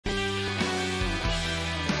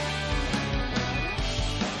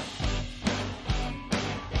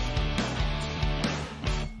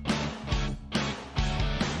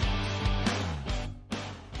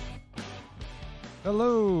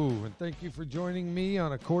Hello, and thank you for joining me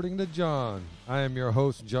on According to John. I am your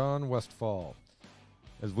host, John Westfall.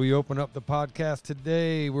 As we open up the podcast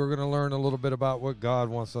today, we're going to learn a little bit about what God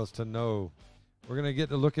wants us to know. We're going to get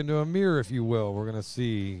to look into a mirror, if you will. We're going to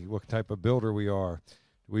see what type of builder we are.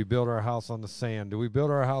 Do we build our house on the sand? Do we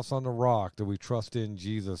build our house on the rock? Do we trust in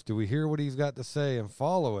Jesus? Do we hear what he's got to say and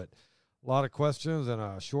follow it? A lot of questions and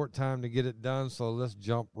a short time to get it done, so let's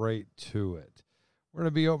jump right to it. We're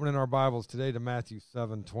going to be opening our Bibles today to Matthew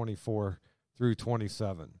 7:24 through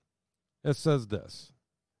 27. It says this,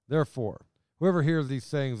 "Therefore, whoever hears these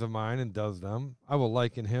sayings of mine and does them, I will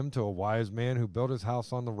liken him to a wise man who built his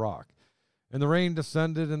house on the rock. And the rain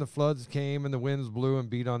descended, and the floods came, and the winds blew and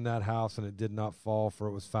beat on that house, and it did not fall, for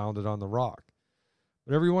it was founded on the rock.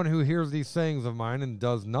 But everyone who hears these sayings of mine and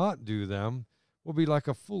does not do them will be like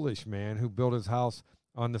a foolish man who built his house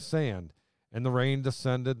on the sand. And the rain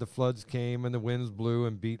descended, the floods came, and the winds blew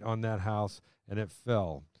and beat on that house, and it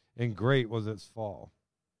fell. And great was its fall."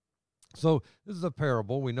 So this is a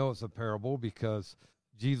parable. We know it's a parable because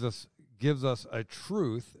Jesus gives us a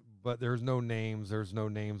truth, but there's no names. There's no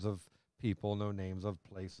names of people, no names of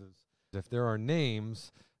places. If there are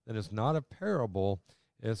names, then it's not a parable.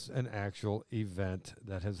 It's an actual event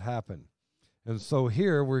that has happened. And so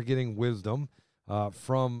here we're getting wisdom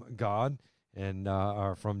from God and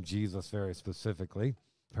from Jesus very specifically.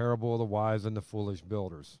 Parable of the wise and the foolish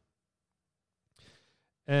builders.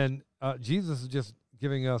 And Jesus is just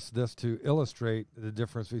giving us this to illustrate the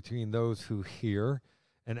difference between those who hear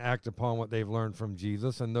and act upon what they've learned from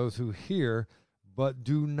Jesus and those who hear but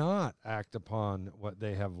do not act upon what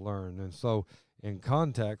they have learned. And so in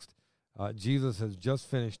context, Jesus has just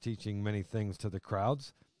finished teaching many things to the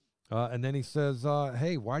crowds. And then he says,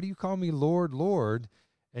 hey, why do you call me Lord, Lord,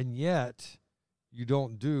 and yet you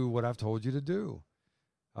don't do what I've told you to do?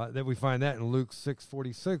 That we find that in Luke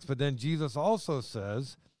 6:46. But then Jesus also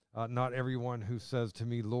says, not everyone who says to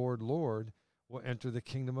me, Lord, Lord, will enter the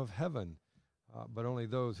kingdom of heaven, but only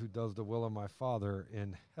those who does the will of my Father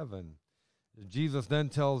in heaven. Jesus then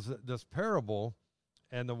tells this parable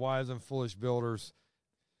and the wise and foolish builders.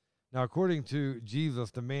 Now, according to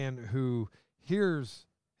Jesus, the man who hears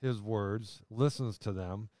his words, listens to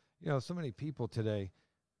them. So many people today,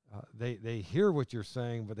 they hear what you're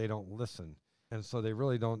saying, but they don't listen. And so they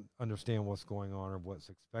really don't understand what's going on or what's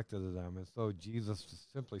expected of them. And so Jesus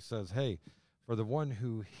simply says, hey, for the one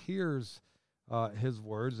who hears his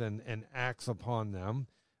words and acts upon them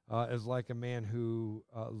is like a man who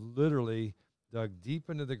literally dug deep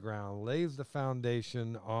into the ground, lays the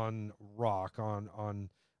foundation on rock, on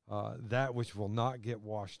that which will not get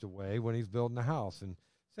washed away when he's building a house. And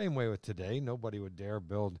same way with today, nobody would dare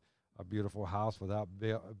build a beautiful house without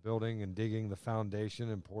building and digging the foundation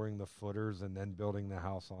and pouring the footers and then building the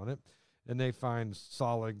house on it. And they find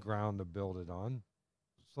solid ground to build it on.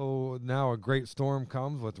 So now a great storm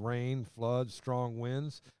comes with rain, floods, strong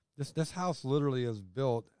winds. This house literally is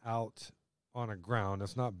built out on a ground.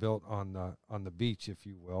 It's not built on the beach, if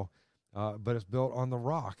you will, but it's built on the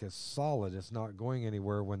rock. It's solid. It's not going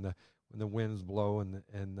anywhere when the winds blow and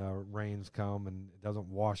the rains come, and it doesn't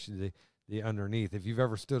wash the underneath. If you've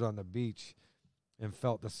ever stood on the beach and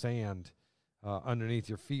felt the sand underneath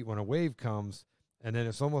your feet when a wave comes, and then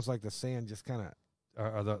it's almost like the sand just kind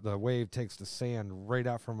of, the wave takes the sand right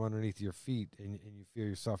out from underneath your feet, and you feel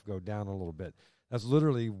yourself go down a little bit. That's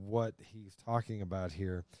literally what he's talking about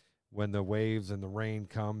here when the waves and the rain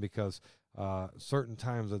come, because certain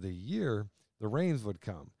times of the year, the rains would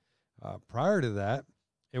come. Prior to that,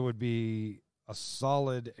 it would be a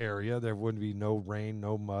solid area. There wouldn't be no rain,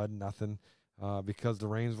 no mud, nothing, because the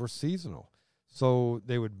rains were seasonal. So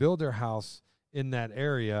they would build their house in that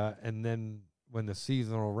area, and then when the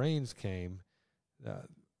seasonal rains came,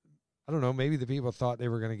 I don't know, maybe the people thought they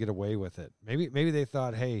were going to get away with it. Maybe they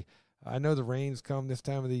thought, hey, I know the rains come this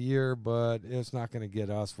time of the year, but it's not going to get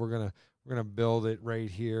us. We're gonna build it right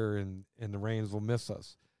here, and the rains will miss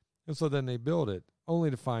us. And so then they build it, only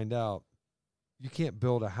to find out you can't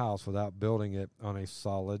build a house without building it on a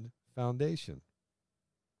solid foundation.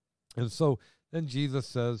 And so then Jesus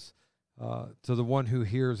says to the one who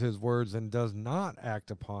hears his words and does not act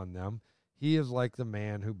upon them, he is like the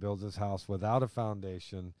man who builds his house without a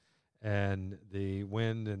foundation, and the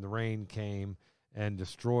wind and the rain came and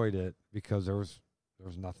destroyed it because there was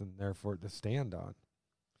nothing there for it to stand on.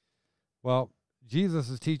 Well, Jesus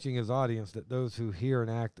is teaching his audience that those who hear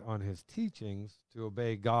and act on his teachings to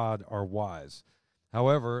obey God are wise.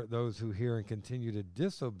 However, those who hear and continue to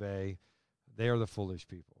disobey, they are the foolish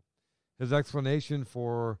people. His explanation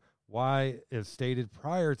for why is stated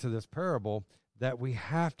prior to this parable that we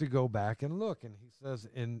have to go back and look. And he says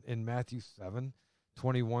in Matthew 7,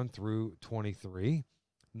 21 through 23.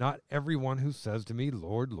 Not everyone who says to me,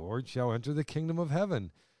 Lord, Lord, shall enter the kingdom of heaven,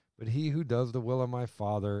 but he who does the will of my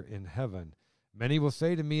Father in heaven. Many will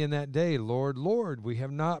say to me in that day, Lord, Lord, have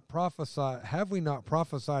we not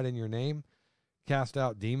prophesied in your name, cast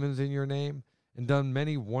out demons in your name, and done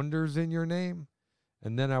many wonders in your name?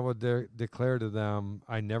 And then I will declare to them,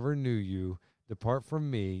 I never knew you. Depart from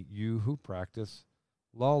me, you who practice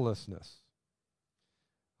lawlessness.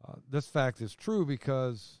 This fact is true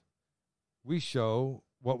because we show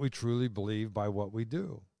what we truly believe by what we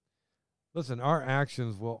do. Listen, our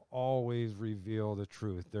actions will always reveal the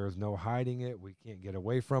truth. There is no hiding it. We can't get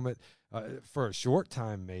away from it. For a short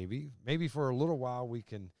time, maybe for a little while, we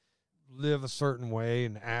can live a certain way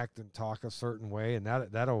and act and talk a certain way, and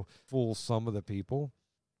that'll fool some of the people.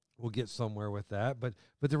 We'll get somewhere with that. But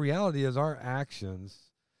the reality is our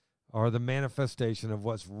actions are the manifestation of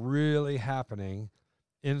what's really happening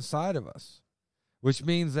inside of us, which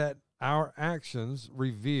means that our actions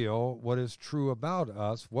reveal what is true about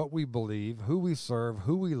us, what we believe, who we serve,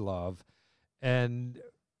 who we love, and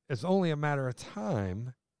it's only a matter of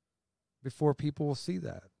time before people will see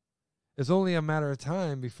that. It's only a matter of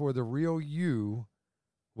time before the real you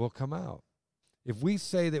will come out. If we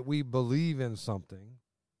say that we believe in something,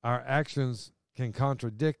 our actions can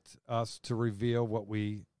contradict us to reveal what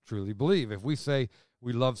we truly believe. If we say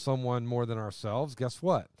we love someone more than ourselves, guess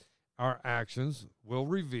what? Our actions will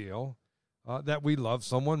reveal that we love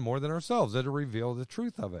someone more than ourselves. It'll reveal the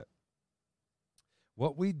truth of it.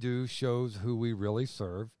 What we do shows who we really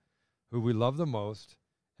serve, who we love the most,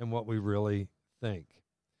 and what we really think.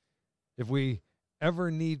 If we ever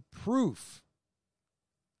need proof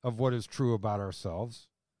of what is true about ourselves,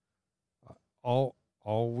 all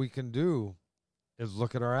we can do is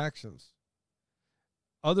look at our actions.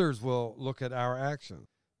 Others will look at our actions.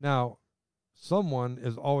 Now, someone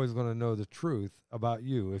is always going to know the truth about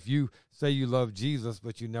you. If you say you love Jesus,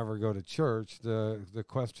 but you never go to church, the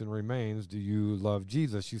question remains, do you love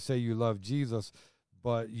Jesus? You say you love Jesus,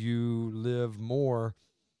 but you live more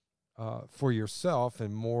for yourself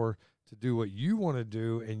and more to do what you want to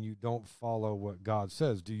do, and you don't follow what God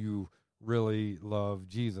says. Do you really love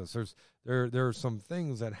Jesus? There are some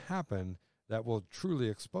things that happen that will truly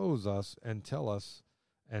expose us and tell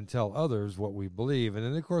others what we believe. And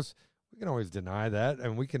then, of course, we can always deny that,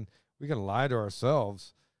 and we can lie to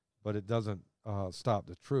ourselves, but it doesn't stop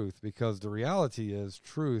the truth, because the reality is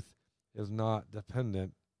truth is not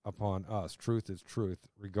dependent upon us. Truth is truth,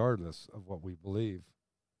 regardless of what we believe.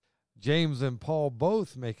 James and Paul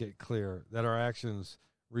both make it clear that our actions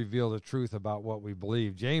reveal the truth about what we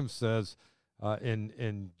believe. James says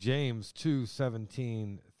in James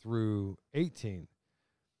 2:17 through 18,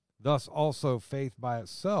 thus also faith by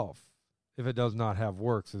itself, if it does not have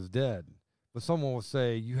works, is dead. But someone will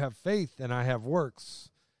say, you have faith and I have works.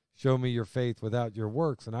 Show me your faith without your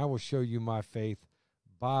works, and I will show you my faith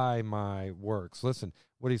by my works. Listen,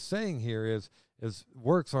 what he's saying here is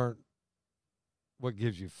works aren't what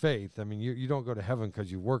gives you faith. I mean, you don't go to heaven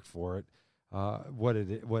because you worked for it.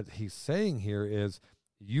 What he's saying here is,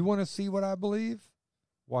 you want to see what I believe?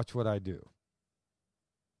 Watch what I do.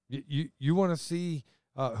 You want to see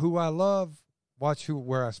who I love? Watch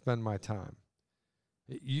where I spend my time.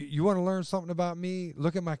 You want to learn something about me?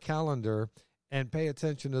 Look at my calendar and pay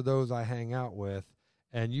attention to those I hang out with,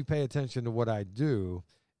 and you pay attention to what I do,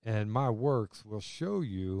 and my works will show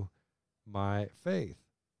you my faith.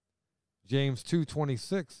 James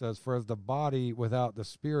 2:26 says, for as the body without the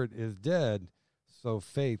spirit is dead, so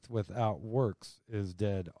faith without works is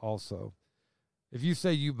dead also. If you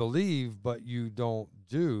say you believe, but you don't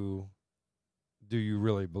do you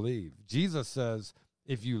really believe? Jesus says,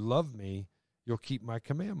 if you love me, you'll keep my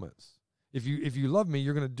commandments. If you love me,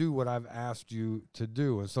 you're going to do what I've asked you to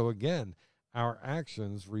do. And so again, our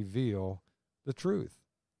actions reveal the truth,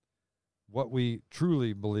 what we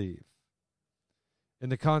truly believe. In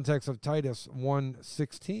the context of Titus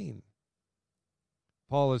 1:16,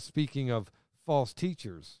 Paul is speaking of false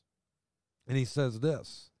teachers, and he says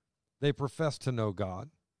this, they profess to know God,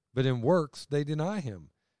 but in works they deny him,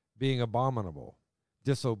 being abominable,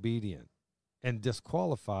 disobedient, and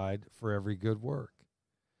disqualified for every good work.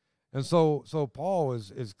 And so Paul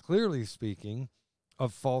is clearly speaking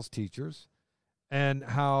of false teachers and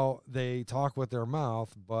how they talk with their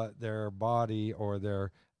mouth, but their body or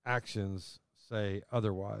their actions say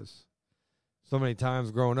otherwise. So many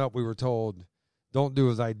times growing up, we were told, don't do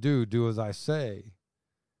as I do, do as I say.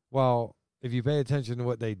 Well, if you pay attention to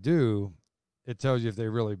what they do, it tells you if they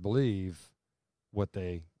really believe what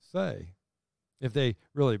they say. If they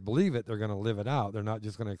really believe it, they're going to live it out. They're not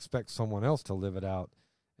just going to expect someone else to live it out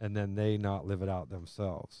and then they not live it out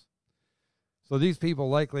themselves. So these people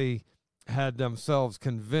likely had themselves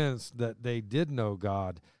convinced that they did know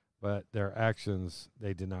God, but their actions,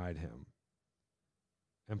 they denied him.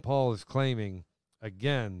 And Paul is claiming,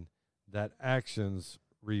 again, that actions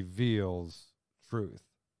reveals truth.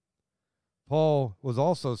 Paul was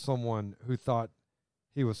also someone who thought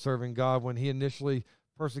he was serving God when he initially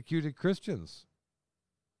persecuted Christians.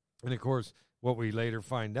 And of course, what we later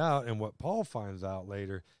find out, and what Paul finds out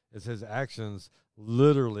later, is his actions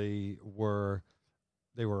literally were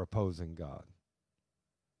opposing God.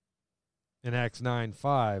 In Acts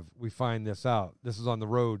 9:5, we find this out. This is on the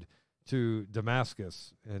road to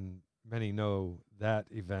Damascus, and many know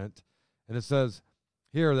that event. And it says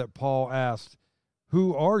here that Paul asked,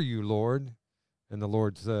 "Who are you, Lord?" And the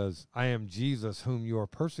Lord says, "I am Jesus whom you are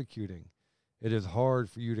persecuting. It is hard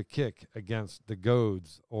for you to kick against the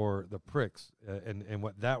goads or the pricks." And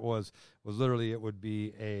what that was literally, it would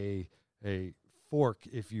be a fork,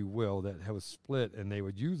 if you will, that was split, and they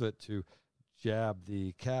would use it to jab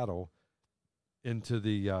the cattle into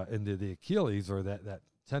the Achilles, or that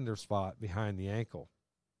tender spot behind the ankle.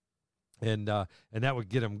 And that would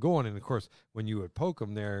get them going. And, of course, when you would poke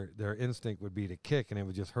them, their instinct would be to kick, and it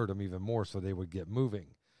would just hurt them even more, so they would get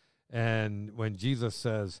moving. And when Jesus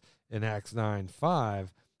says in Acts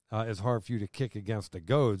 9:5, it's hard for you to kick against the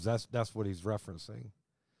goads, that's what he's referencing.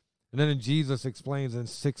 And then Jesus explains in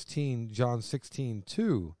John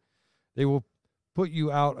 16:2, they will put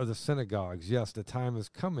you out of the synagogues. Yes, the time is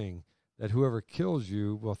coming that whoever kills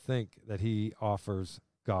you will think that he offers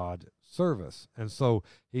God service. And so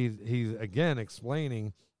he's again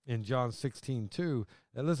explaining in John 16:2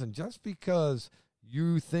 that, listen, just because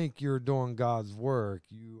you think you're doing God's work,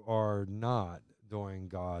 you are not doing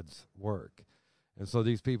God's work. And so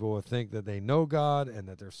these people will think that they know God and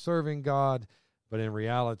that they're serving God, but in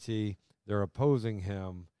reality, they're opposing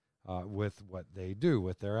him with what they do,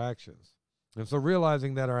 with their actions. And so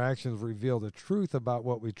realizing that our actions reveal the truth about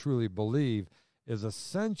what we truly believe is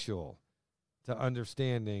essential to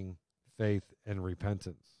understanding faith and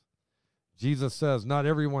repentance. Jesus says, "Not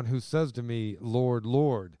everyone who says to me, 'Lord,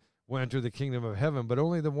 Lord,' will enter the kingdom of heaven, but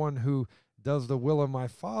only the one who does the will of my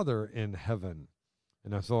Father in heaven.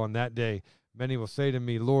 And so on that day, many will say to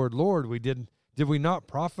me, 'Lord, Lord, did we not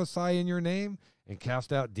prophesy in your name and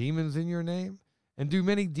cast out demons in your name and do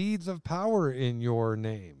many deeds of power in your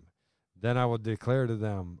name?' Then I will declare to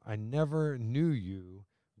them, 'I never knew you.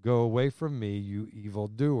 Go away from me, you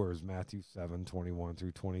evildoers.'" Matthew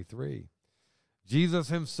 7:21-23. Jesus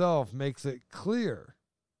himself makes it clear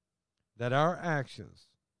that our actions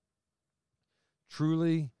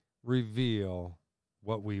truly reveal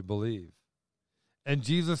what we believe. And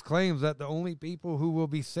Jesus claims that the only people who will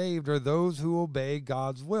be saved are those who obey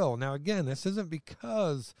God's will. Now, again, this isn't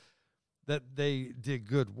because that they did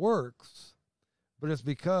good works, but it's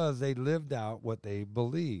because they lived out what they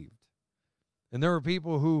believed. And there are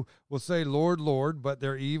people who will say, "Lord, Lord," but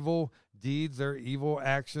their evil deeds, their evil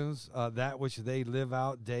actions, that which they live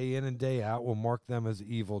out day in and day out, will mark them as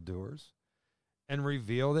evildoers and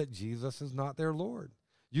reveal that Jesus is not their Lord.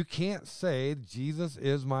 You can't say Jesus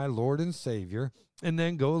is my Lord and Savior and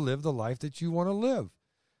then go live the life that you want to live.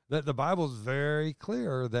 That the Bible is very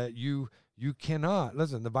clear that you cannot.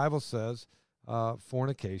 Listen, the Bible says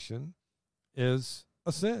fornication is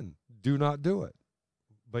a sin. Do not do it.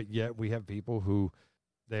 But yet we have people who,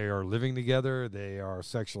 they are living together, they are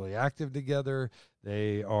sexually active together,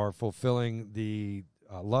 they are fulfilling the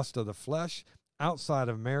lust of the flesh outside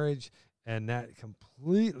of marriage, and that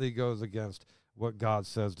completely goes against what God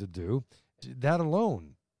says to do. That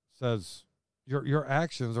alone says your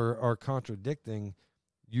actions are contradicting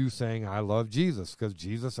you saying, "I love Jesus," because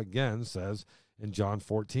Jesus again says in John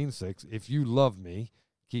 14:6, "If you love me,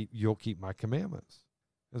 you'll keep my commandments."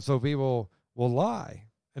 And so people will lie.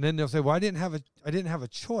 And then they'll say, "Well, I didn't have a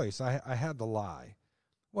choice. I had to lie."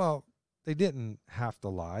 Well, they didn't have to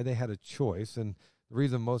lie. They had a choice. And the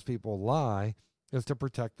reason most people lie is to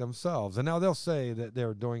protect themselves. And now they'll say that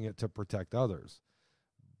they're doing it to protect others.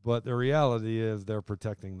 But the reality is they're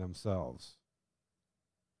protecting themselves.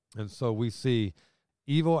 And so we see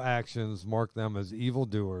evil actions mark them as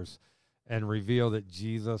evildoers and reveal that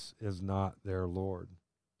Jesus is not their Lord.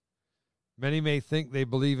 Many may think they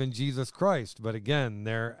believe in Jesus Christ, but again,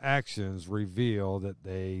 their actions reveal that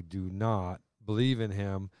they do not believe in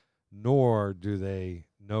him, nor do they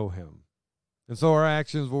know him. And so our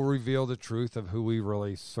actions will reveal the truth of who we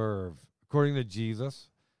really serve. According to Jesus,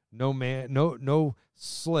 no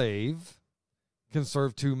slave can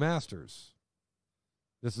serve two masters.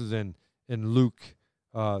 This is in Luke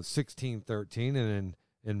 16:13, and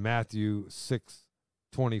in Matthew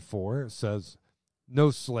 6:24, it says, No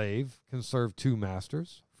slave can serve two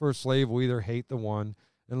masters, for a slave will either hate the one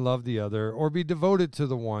and love the other, or be devoted to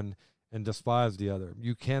the one and despise the other.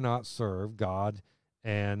 You cannot serve God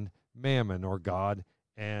and mammon, or God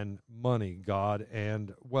and money, God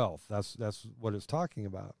and wealth. That's what it's talking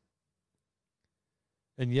about.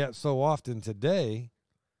 And yet so often today,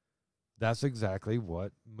 that's exactly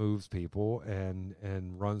what moves people and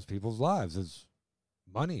runs people's lives is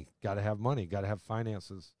money. Got to have money, got to have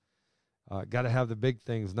finances. Got to have the big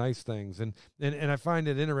things, nice things. And I find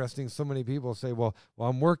it interesting. So many people say, well,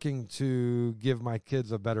 I'm working to give my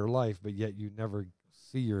kids a better life, but yet you never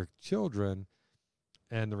see your children.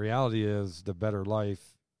 And the reality is the better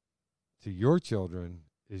life to your children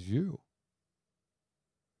is you.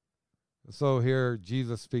 So here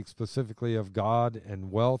Jesus speaks specifically of God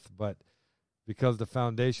and wealth, but because the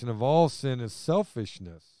foundation of all sin is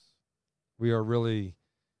selfishness, we are really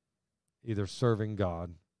either serving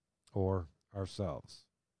God or ourselves.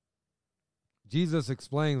 Jesus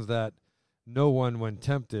explains that no one, when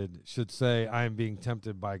tempted, should say, I am being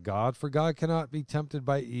tempted by God, for God cannot be tempted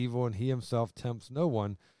by evil, and he himself tempts no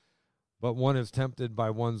one, but one is tempted by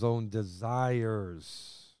one's own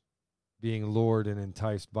desires, being lured and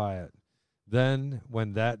enticed by it. Then,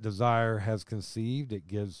 when that desire has conceived, it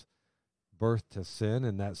gives birth to sin,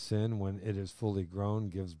 and that sin, when it is fully grown,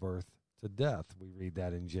 gives birth to death. We read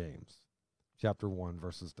that in James chapter 1,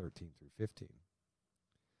 verses 13 through 15.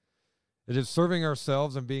 It is serving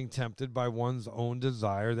ourselves and being tempted by one's own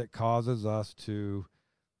desire that causes us to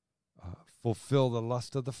fulfill the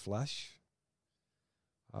lust of the flesh,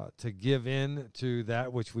 to give in to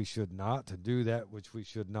that which we should not, to do that which we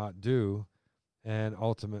should not do, and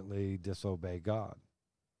ultimately disobey God.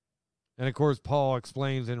 And of course, Paul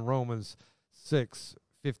explains in Romans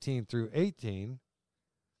 6:15 through 18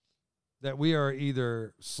 that we are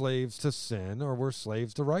either slaves to sin or we're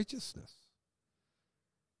slaves to righteousness.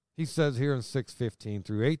 He says here in 6:15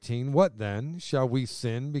 through 18, what then? Shall we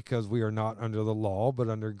sin because we are not under the law but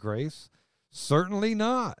under grace? Certainly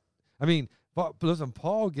not. I mean, listen,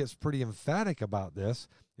 Paul gets pretty emphatic about this.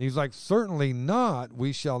 He's like, certainly not.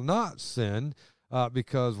 We shall not sin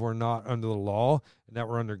because we're not under the law and that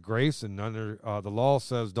we're under grace, and under the law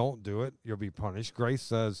says don't do it, you'll be punished. Grace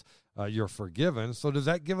says you're forgiven. So does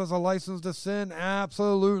that give us a license to sin?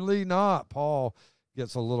 Absolutely not. Paul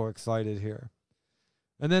gets a little excited here.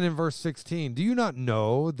 And then in verse 16, do you not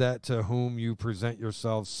know that to whom you present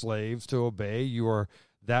yourselves slaves to obey, you are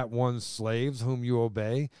that one's slaves whom you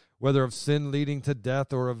obey, whether of sin leading to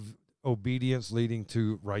death or of obedience leading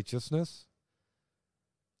to righteousness?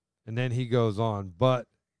 And then he goes on, but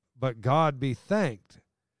God be thanked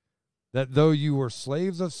that though you were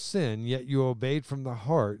slaves of sin, yet you obeyed from the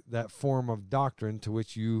heart that form of doctrine to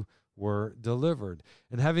which you were delivered.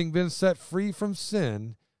 And having been set free from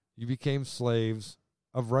sin, you became slaves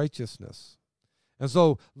of righteousness. And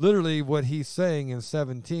so literally what he's saying in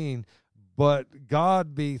 17, but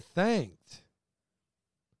God be thanked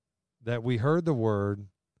that we heard the word,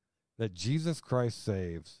 that Jesus Christ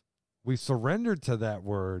saves. We surrendered to that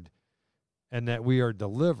word, and that we are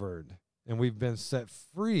delivered, and we've been set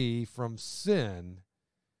free from sin,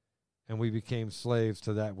 and we became slaves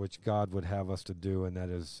to that which God would have us to do, and that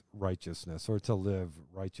is righteousness, or to live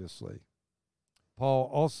righteously. Paul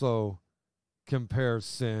also compares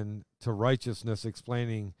sin to righteousness,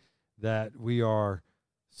 explaining that we are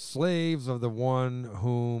slaves of the one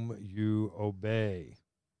whom you obey.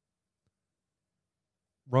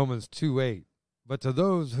 Romans 2:8, but to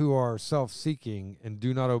those who are self-seeking and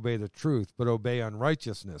do not obey the truth, but obey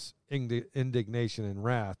unrighteousness, indignation and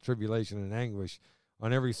wrath, tribulation and anguish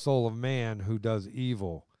on every soul of man who does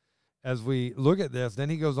evil. As we look at this, then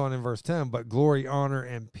he goes on in verse 10, but glory, honor,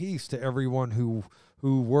 and peace to everyone who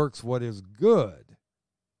works what is good.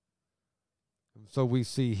 So we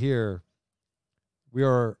see here, we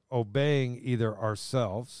are obeying either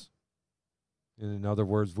ourselves, in other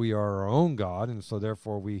words, we are our own God, and so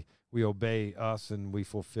therefore we obey us and we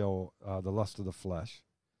fulfill the lust of the flesh,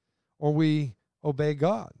 or we obey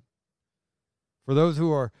God. For those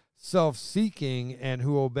who are self-seeking and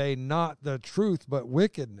who obey not the truth but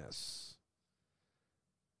wickedness,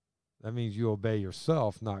 that means you obey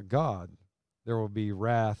yourself, not God. There will be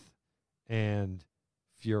wrath and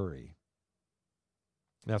fury.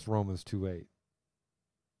 That's Romans 2:8.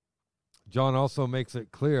 John also makes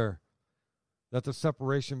it clear that the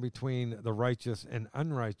separation between the righteous and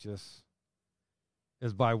unrighteous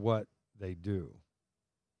is by what they do.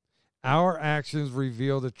 Our actions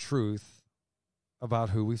reveal the truth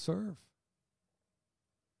about who we serve.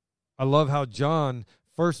 I love how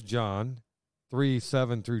 1 John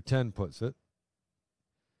 3:7 through 10 puts it.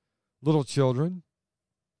 Little children,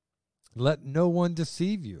 Let no one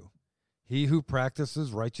deceive you. He who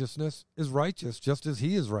practices righteousness is righteous, just as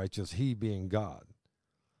he is righteous, he being God.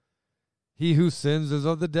 He who sins is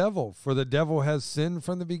of the devil, for the devil has sinned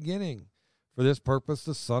from the beginning. For this purpose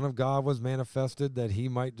the Son of God was manifested, that he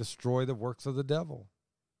might destroy the works of the devil.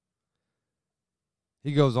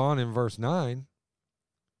 He goes on in verse 9,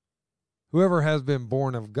 whoever has been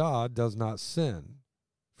born of God does not sin,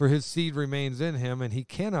 for his seed remains in him, and he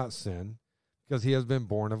cannot sin, because he has been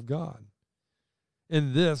born of God.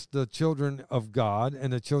 In this, the children of God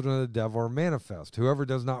and the children of the devil are manifest. Whoever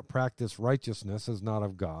does not practice righteousness is not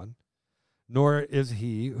of God, nor is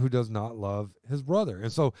he who does not love his brother.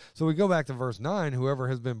 And so we go back to verse 9, whoever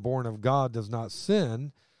has been born of God does not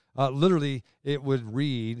sin. Literally, it would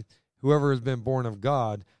read, whoever has been born of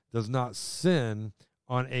God does not sin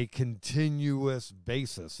on a continuous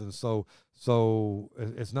basis. And so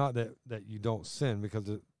it's not that you don't sin, because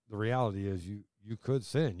the reality is you could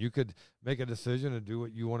sin. You could make a decision to do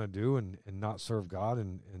what you want to do and not serve God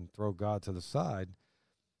and throw God to the side.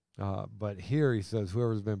 But here he says,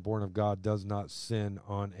 whoever has been born of God does not sin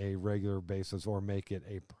on a regular basis or make it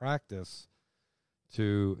a practice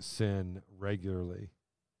to sin regularly.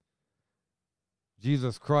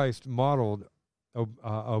 Jesus Christ modeled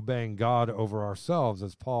obeying God over ourselves,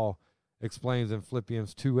 as Paul explains in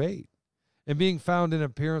Philippians 2:8. And being found in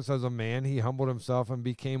appearance as a man, he humbled himself and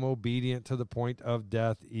became obedient to the point of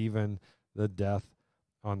death, even the death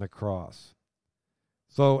on the cross.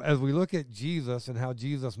 So as we look at Jesus and how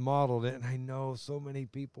Jesus modeled it, and I know so many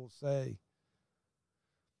people say,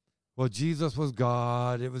 well, Jesus was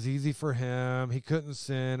God. It was easy for him. He couldn't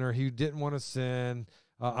sin, or he didn't want to sin.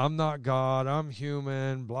 I'm not God. I'm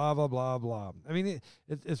human, blah, blah, blah, blah. I mean,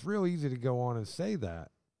 it's real easy to go on and say that.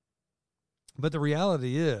 But the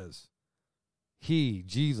reality is, he,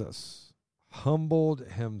 Jesus, humbled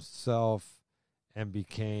himself and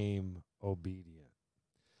became obedient.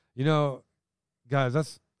 You know, guys,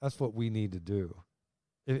 that's what we need to do.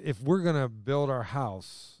 If we're going to build our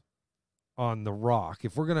house on the rock,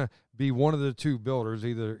 if we're going to be one of the two builders,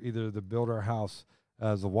 either to build our house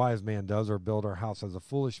as a wise man does or build our house as a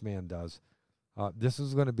foolish man does, this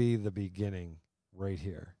is going to be the beginning right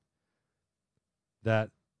here. That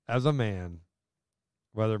as a man,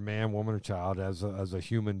 whether man, woman, or child, as a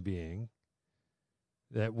human being,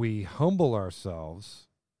 that we humble ourselves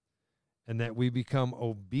and that we become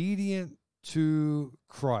obedient to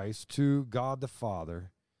Christ, to God the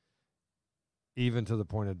Father, even to the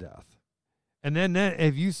point of death. And then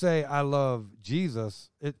if you say, I love Jesus,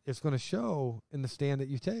 it's going to show in the stand that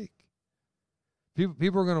you take.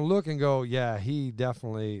 People are going to look and go, yeah, he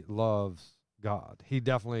definitely loves God. He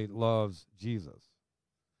definitely loves Jesus.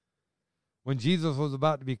 When Jesus was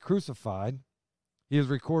about to be crucified, he is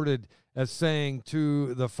recorded as saying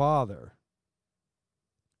to the Father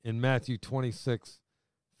in Matthew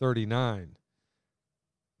 26:39,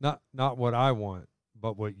 not what I want,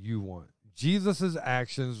 but what you want. Jesus'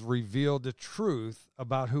 actions revealed the truth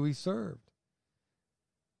about who he served.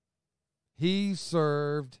 He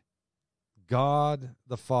served God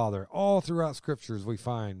the Father. All throughout scriptures we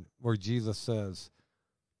find where Jesus says,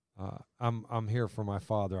 I'm here for my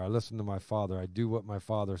Father. I listen to my Father. I do what my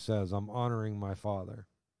Father says. I'm honoring my Father.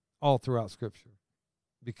 All throughout Scripture.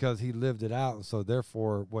 Because he lived it out, and so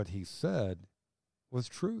therefore what he said was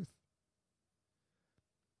truth.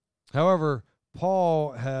 However,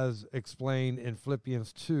 Paul has explained in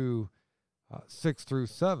Philippians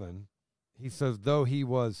 2:6-7, he says, though he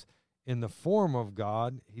was in the form of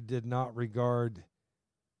God, he did not regard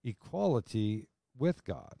equality with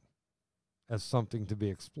God as something to be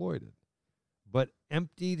exploited, but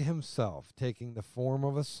emptied himself, taking the form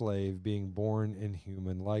of a slave, being born in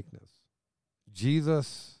human likeness.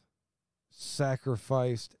 Jesus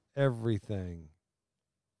sacrificed everything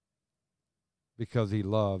because he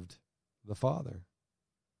loved the Father.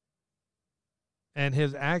 And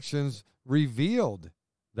his actions revealed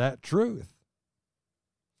that truth.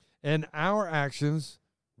 And our actions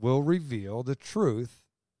will reveal the truth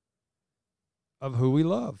of who we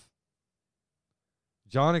love.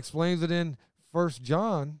 John explains it in 1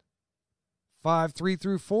 John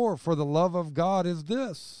 5:3-4. For the love of God is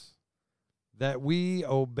this, that we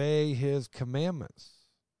obey his commandments.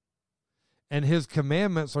 And his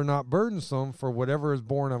commandments are not burdensome, for whatever is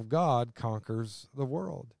born of God conquers the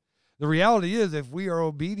world. The reality is, if we are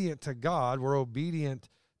obedient to God, we're obedient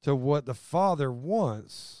to what the Father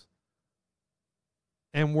wants,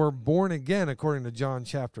 and we're born again, according to John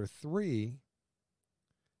chapter 3,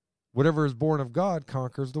 whatever is born of God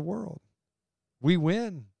conquers the world. We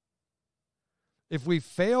win. If we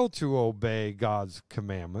fail to obey God's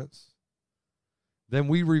commandments, then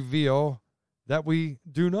we reveal that we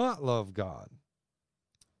do not love God.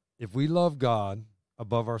 If we love God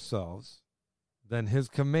above ourselves, then his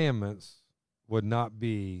commandments would not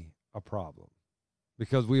be a problem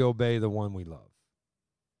because we obey the one we love.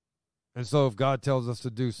 And so if God tells us to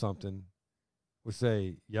do something, we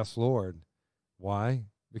say, yes, Lord. Why?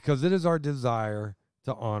 Because it is our desire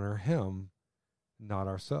to honor him, not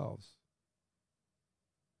ourselves.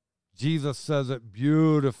 Jesus says it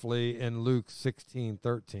beautifully in Luke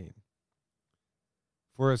 16:13.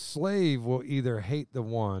 For a slave will either hate the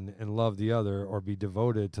one and love the other, or be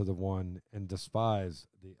devoted to the one and despise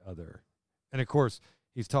the other. And of course,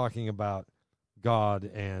 he's talking about God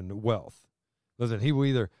and wealth. Listen, he will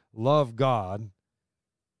either love God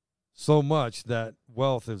so much that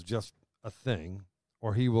wealth is just a thing,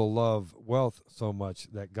 or he will love wealth so much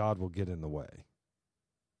that God will get in the way.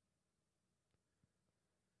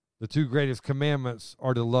 The two greatest commandments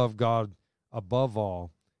are to love God above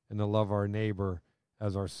all and to love our neighbor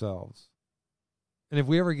as ourselves. And if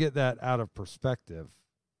we ever get that out of perspective,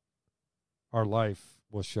 our life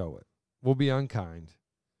will show it. We'll be unkind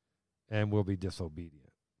and we'll be disobedient.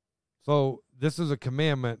 So this is a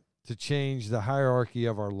commandment to change the hierarchy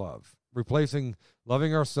of our love, replacing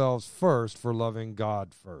loving ourselves first for loving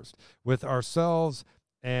God first, with ourselves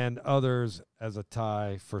and others as a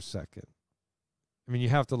tie for second. I mean, you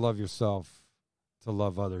have to love yourself to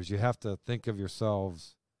love others. You have to think of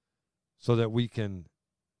yourselves so that we can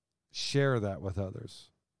share that with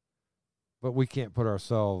others. But we can't put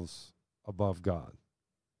ourselves above God.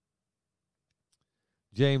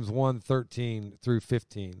 James 1:13 through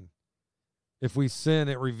 15. If we sin,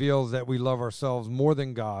 it reveals that we love ourselves more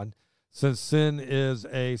than God, since sin is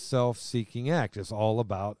a self-seeking act. It's all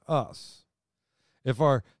about us. If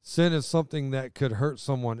our sin is something that could hurt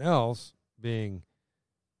someone else, being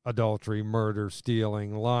adultery, murder,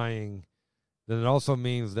 stealing, lying, then it also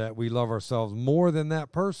means that we love ourselves more than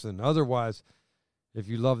that person. Otherwise, if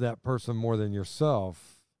you love that person more than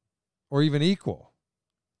yourself, or even equal,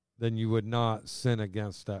 then you would not sin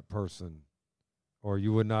against that person, or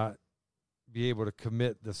you would not be able to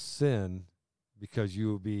commit the sin because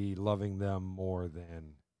you would be loving them more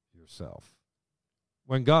than yourself.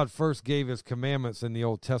 When God first gave his commandments in the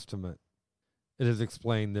Old Testament, it is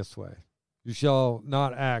explained this way. You shall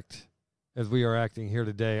not act as we are acting here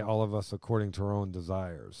today, all of us according to our own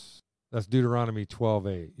desires. That's Deuteronomy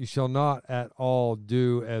 12:8. You shall not at all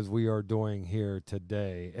do as we are doing here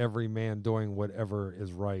today, every man doing whatever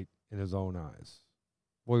is right in his own eyes.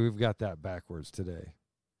 Boy, we've got that backwards today.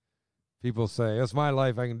 People say, it's my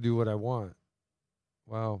life, I can do what I want.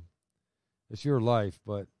 Well, it's your life,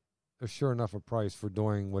 but there's sure enough a price for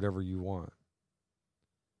doing whatever you want.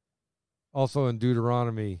 Also in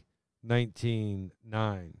Deuteronomy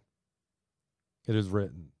 19:9, it is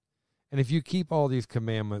written, and if you keep all these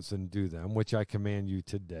commandments and do them, which I command you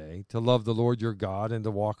today, to love the Lord your God and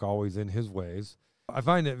to walk always in his ways. I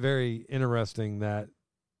find it very interesting that,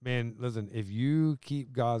 man, listen, if you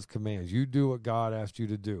keep God's commands, you do what God asked you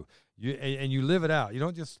to do, and you live it out. You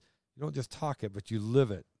don't just talk it, but you live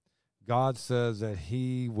it. God says that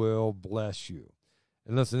he will bless you.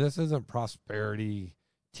 And listen, this isn't prosperity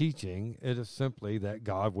teaching. It is simply that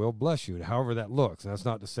God will bless you, however that looks. And that's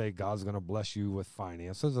not to say God's going to bless you with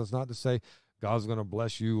finances. That's not to say God's going to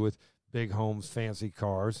bless you with big homes, fancy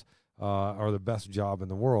cars, or the best job in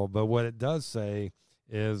the world. But what it does say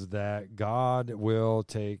is that God will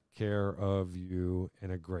take care of you in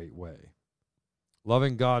a great way.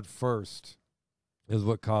 Loving God first is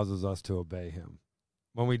what causes us to obey him.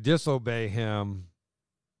 When we disobey him,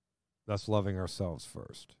 that's loving ourselves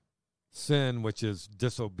first. Sin, which is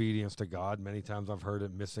disobedience to God, many times I've heard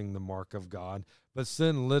it missing the mark of God, but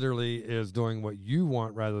sin literally is doing what you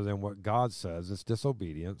want rather than what God says. It's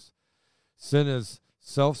disobedience. Sin is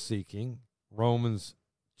self-seeking, Romans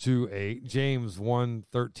 2:8, James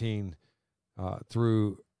 1:13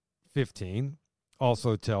 through 15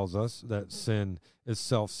 also tells us that sin is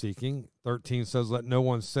self-seeking. 13 says, let no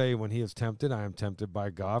one say when he is tempted, I am tempted by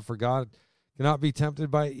God, for God cannot be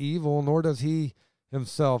tempted by evil, nor does he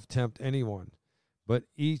himself tempt anyone. But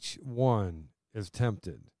each one is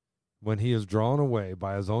tempted when he is drawn away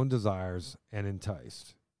by his own desires and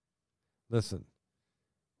enticed. Listen,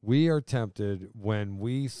 we are tempted when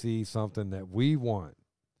we see something that we want.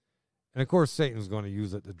 And of course, Satan's going to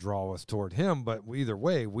use it to draw us toward him, but either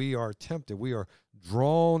way, we are tempted. We are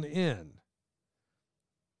drawn in,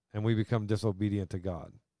 and we become disobedient to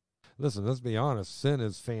God. Listen, let's be honest. Sin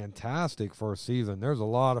is fantastic for a season. There's a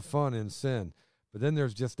lot of fun in sin. But then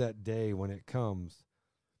there's just that day when it comes,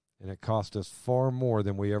 and it costs us far more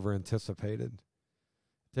than we ever anticipated.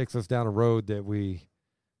 It takes us down a road that we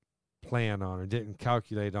plan on or didn't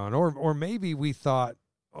calculate on. Or maybe we thought,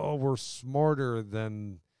 oh, we're smarter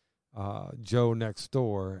than Joe next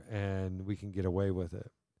door and we can get away with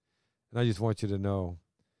it. And I just want you to know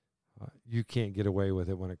you can't get away with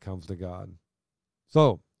it when it comes to God.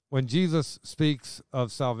 So when Jesus speaks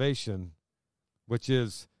of salvation, which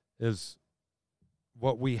is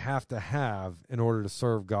what we have to have in order to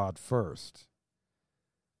serve God first,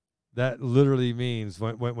 that literally means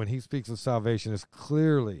when he speaks of salvation is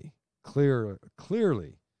clearly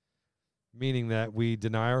meaning that we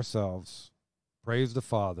deny ourselves, praise the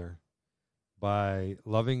Father by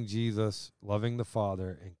loving Jesus, loving the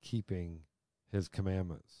Father, and keeping his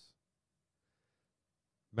commandments.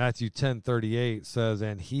 Matthew 10:38 says,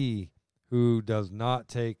 "And he who does not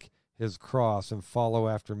take his cross and follow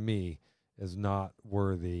after me is not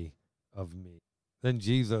worthy of me." Then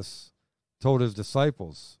Jesus told his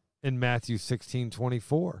disciples in Matthew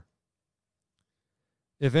 16:24,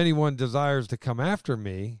 "If anyone desires to come after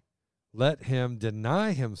me, let him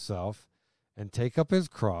deny himself and take up his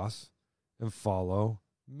cross and follow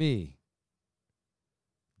me."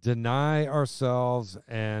 Deny ourselves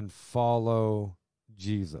and follow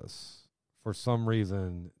Jesus. For some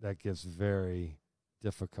reason, that gets very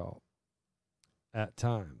difficult at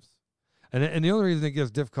times. And the only reason it gets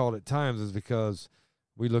difficult at times is because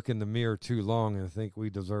we look in the mirror too long and think we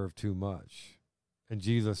deserve too much. And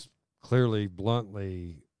Jesus clearly,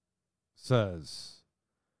 bluntly says,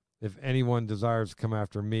 if anyone desires to come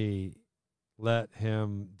after me, let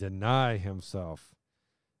him deny himself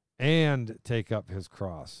and take up his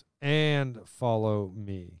cross and follow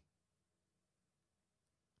me.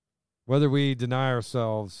 Whether we deny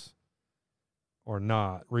ourselves or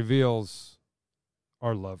not reveals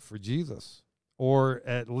our love for Jesus, or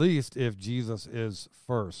at least if Jesus is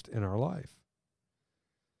first in our life.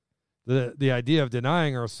 The idea of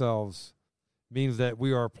denying ourselves means that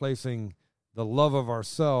we are placing the love of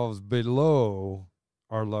ourselves below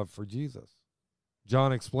our love for Jesus.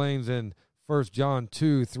 John explains in 1 John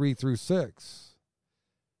 2:3-6,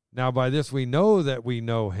 "Now by this we know that we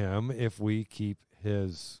know him if we keep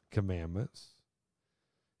his commandments.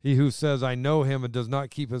 He who says, 'I know him,' and does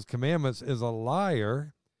not keep his commandments is a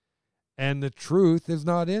liar, and the truth is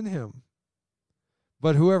not in him.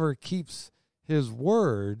 But whoever keeps his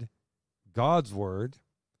word, God's word,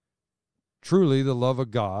 truly the love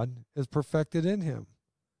of God is perfected in him.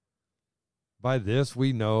 By this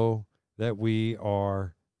we know that we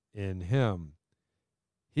are in him.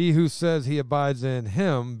 He who says he abides in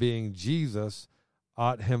him, being Jesus,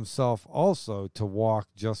 ought himself also to walk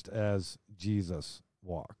just as Jesus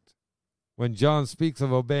walked." When John speaks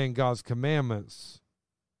of obeying God's commandments,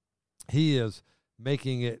 he is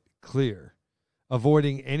making it clear,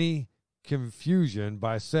 avoiding any confusion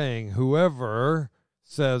by saying whoever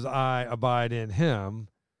says, "I abide in him,"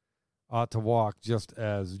 ought to walk just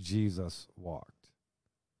as Jesus walked.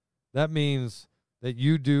 That means that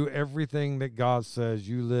you do everything that God says.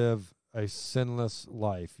 You live a sinless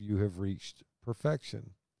life. You have reached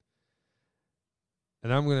perfection.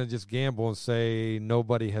 And I'm going to just gamble and say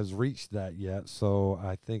nobody has reached that yet, so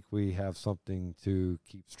I think we have something to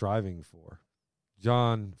keep striving for.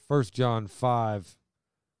 1 John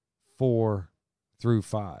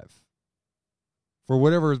 5:4-5. "For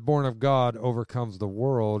whatever is born of God overcomes the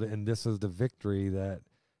world, and this is the victory that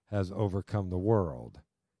has overcome the world,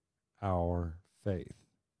 our faith.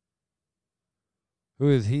 Who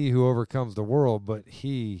is he who overcomes the world but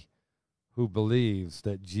he who believes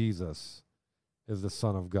that Jesus is the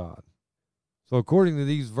Son of God?" So according to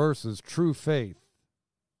these verses, true faith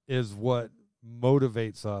is what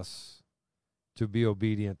motivates us to be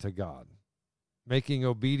obedient to God. Making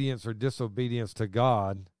obedience or disobedience to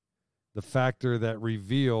God the factor that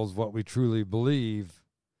reveals what we truly believe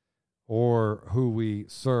or who we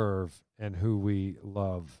serve and who we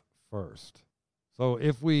love first. So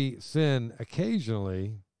if we sin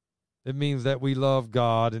occasionally, it means that we love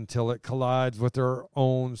God until it collides with our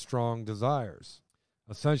own strong desires.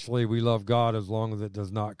 Essentially, we love God as long as it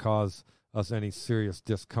does not cause us any serious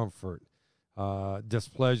discomfort,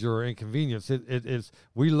 displeasure, or inconvenience. It is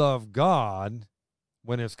we love God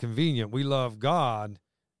when it's convenient. We love God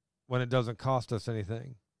when it doesn't cost us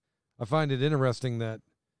anything. I find it interesting that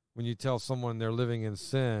when you tell someone they're living in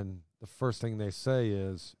sin, the first thing they say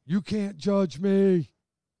is, "You can't judge me.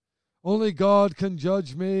 Only God can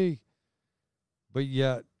judge me." But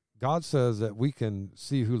yet, God says that we can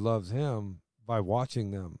see who loves him by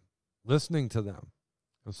watching them, listening to them.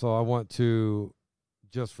 And so I want to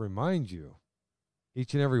just remind you,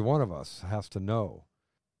 each and every one of us has to know,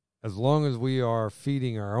 as long as we are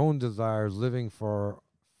feeding our own desires, living for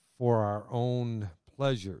our own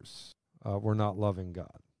pleasures, we're not loving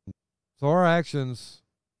God. So our actions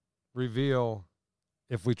reveal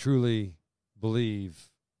if we truly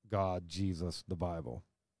believe God, Jesus, the Bible.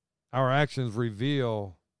 Our actions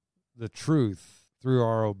reveal the truth through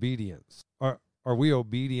our obedience. Are we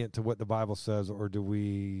obedient to what the Bible says, or do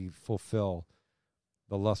we fulfill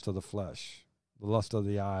the lust of the flesh, the lust of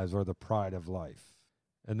the eyes, or the pride of life?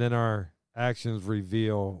 And then our actions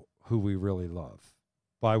reveal who we really love.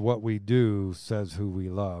 By what we do says who we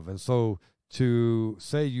love. And so to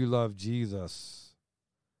say you love Jesus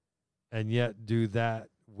and yet do that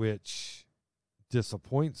which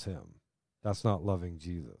disappoints him, that's not loving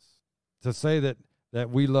Jesus. To say that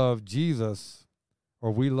we love Jesus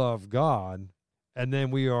or we love God and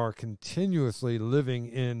then we are continuously living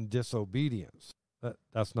in disobedience,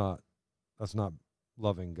 that's not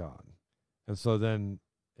loving God. And so then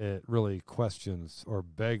it really questions or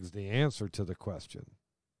begs the answer to the question,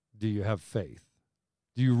 do you have faith?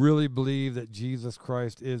 Do you really believe that Jesus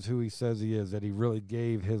Christ is who he says he is, that he really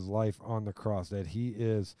gave his life on the cross, that he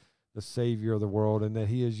is the Savior of the world, and that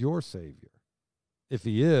he is your Savior? If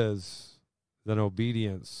he is, then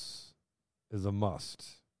obedience is a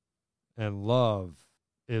must. And love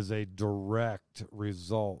is a direct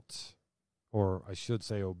result, or I should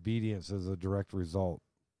say obedience is a direct result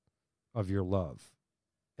of your love.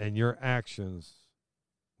 And your actions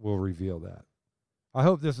will reveal that. I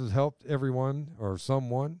hope this has helped everyone or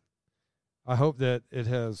someone. I hope that it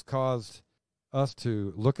has caused us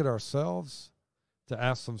to look at ourselves, to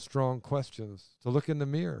ask some strong questions, to look in the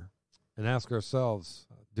mirror and ask ourselves,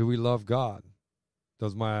 do we love God?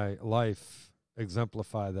 Does my life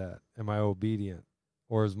exemplify that? Am I obedient?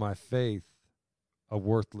 Or is my faith a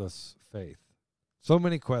worthless faith? So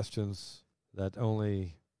many questions that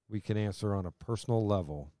only we can answer on a personal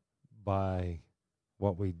level by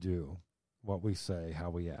what we do, what we say, how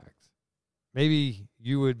we act. Maybe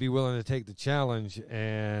you would be willing to take the challenge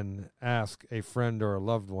and ask a friend or a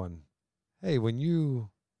loved one, hey, when you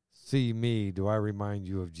see me, do I remind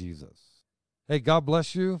you of Jesus? Hey, God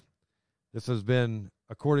bless you. This has been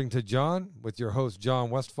According to John with your host, John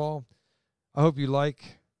Westfall. I hope you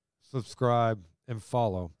like, subscribe, and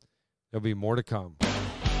follow. There'll be more to come.